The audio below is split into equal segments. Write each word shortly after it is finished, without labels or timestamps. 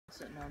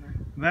sitting on there.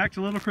 Back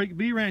to Little Creek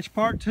Bee Ranch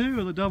Part 2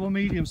 of the double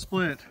medium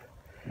split.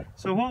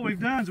 So what we've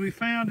done is we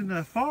found in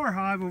the far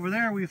hive over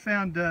there, we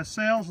found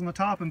cells on the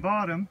top and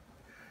bottom.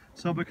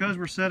 So because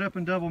we're set up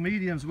in double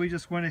mediums, we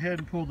just went ahead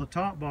and pulled the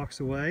top box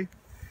away,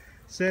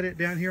 set it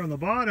down here on the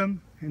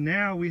bottom, and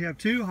now we have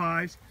 2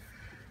 hives.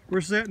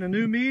 We're setting a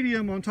new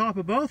medium on top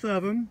of both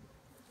of them,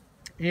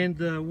 and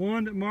the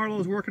one that Marlo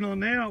is working on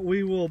now,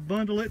 we will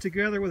bundle it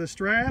together with a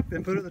strap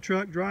and put it in the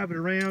truck, drive it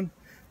around,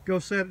 go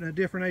set it in a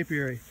different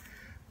apiary.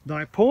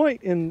 My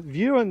point in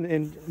viewing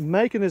and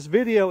making this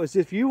video is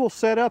if you will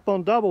set up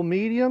on double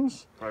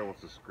mediums. Probably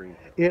wants a screen.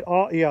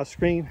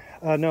 Screen.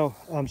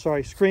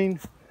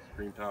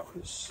 Screen top.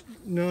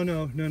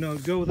 No.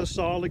 Go with a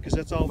solid because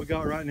that's all we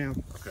got right now.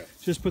 Okay.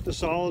 Just put the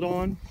solid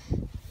on.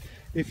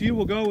 If you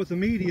will go with the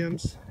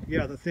mediums,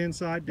 yeah, the thin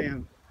side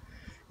down.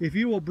 If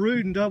you will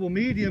brood in double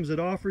mediums, it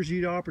offers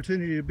you the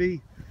opportunity to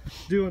be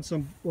doing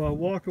some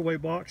walk-away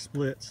box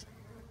splits.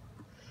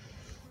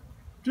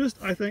 Just,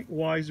 I think,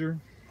 wiser.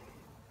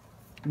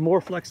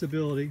 More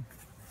flexibility.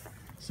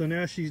 So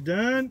now she's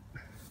done.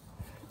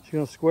 She's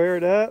going to square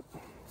it up.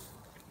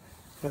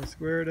 Gotta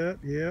square it up,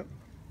 yep.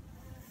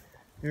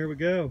 There we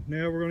go.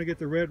 Now we're going to get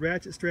the red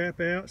ratchet strap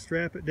out,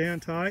 strap it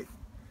down tight,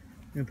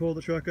 and pull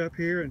the truck up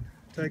here and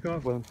take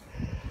off with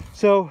them.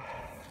 So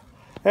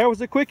that was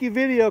a quickie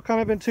video,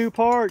 kind of in 2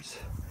 parts.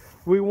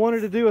 We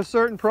wanted to do a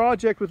certain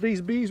project with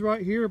these bees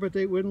right here, but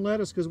they wouldn't let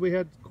us because we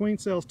had queen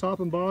cells top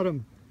and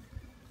bottom.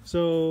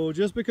 So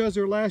just because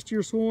they're last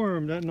year's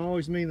swarm doesn't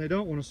always mean they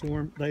don't want to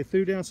swarm. They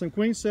threw down some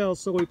queen cells,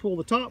 so we pull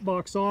the top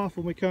box off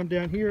when we come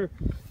down here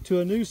to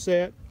a new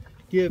set,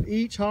 give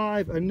each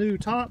hive a new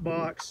top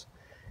box,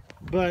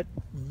 but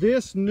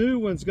this new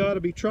one's got to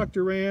be trucked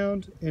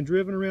around and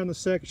driven around the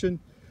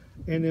section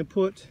and then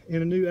put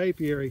in a new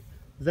apiary.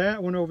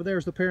 That one over there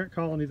is the parent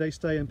colony. They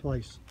stay in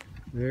place.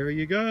 There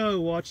you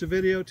go. Watch the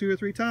video 2 or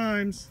 3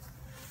 times.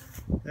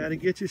 That'll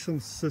get you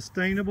some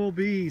sustainable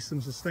bees, some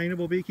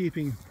sustainable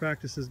beekeeping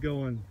practices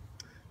going.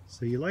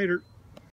 See you later.